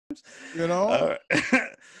You know? All right.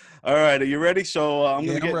 All right. Are you ready? So I'm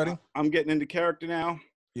ready. I'm getting into character now.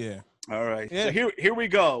 Yeah. All right. Yeah. So here we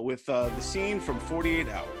go with the scene from 48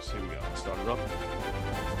 Hours. Here we go. Let's start it up.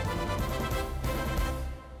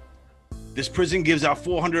 This prison gives out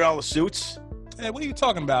 $400 suits. Hey, what are you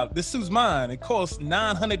talking about? This suit's mine. It costs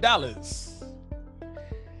 $900.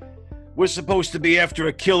 We're supposed to be after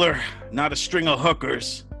a killer, not a string of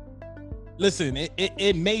hookers. Listen,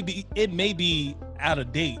 it may be out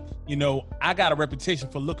of date. You know, I got a reputation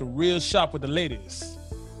for looking real sharp with the ladies.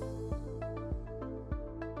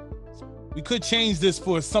 We could change this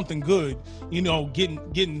for something good. You know, get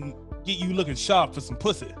you looking sharp for some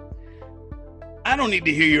pussy. I don't need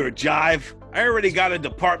to hear your jive. I already got a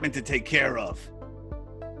department to take care of.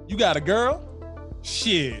 You got a girl?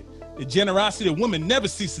 Shit, the generosity of women never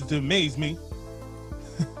ceases to amaze me.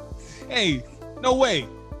 Hey, no way.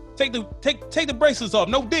 Take the bracelets off.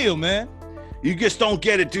 No deal, man. You just don't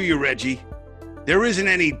get it, do you, Reggie? There isn't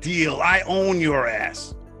any deal. I own your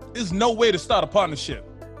ass. There's no way to start a partnership.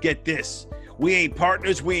 Get this. We ain't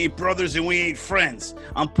partners, we ain't brothers, and we ain't friends.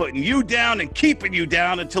 I'm putting you down and keeping you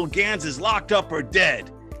down until Gans is locked up or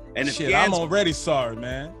dead. And if Shit, Gans... I'm already sorry,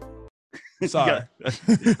 man. Sorry.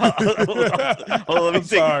 Hold on, let me think.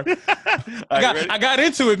 Sorry. I got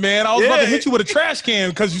into it, man. I was about to hit you with a trash can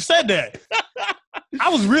because you said that. I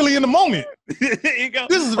was really in the moment. Here you go.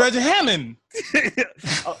 This is Reggie Hammond.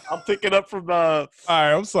 I'm picking up from... All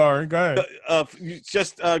right, I'm sorry. Go ahead. You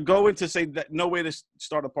just go into say that no way to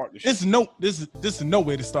start a partnership. This is no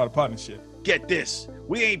way to start a partnership. Get this.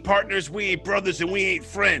 We ain't partners, we ain't brothers, and we ain't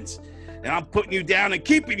friends. And I'm putting you down and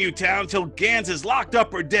keeping you down until Gans is locked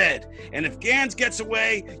up or dead. And if Gans gets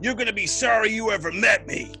away, you're going to be sorry you ever met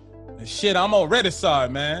me. And shit, I'm already sorry,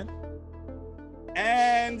 man.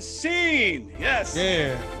 And scene. Yes.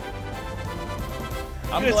 Yeah.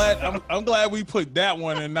 I'm glad we put that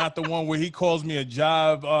one and not the one where he calls me a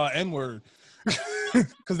jive N-word.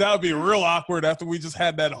 Because that would be real awkward after we just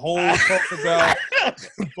had that whole talk about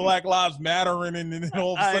Black Lives Mattering and then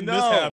all of a sudden this happened.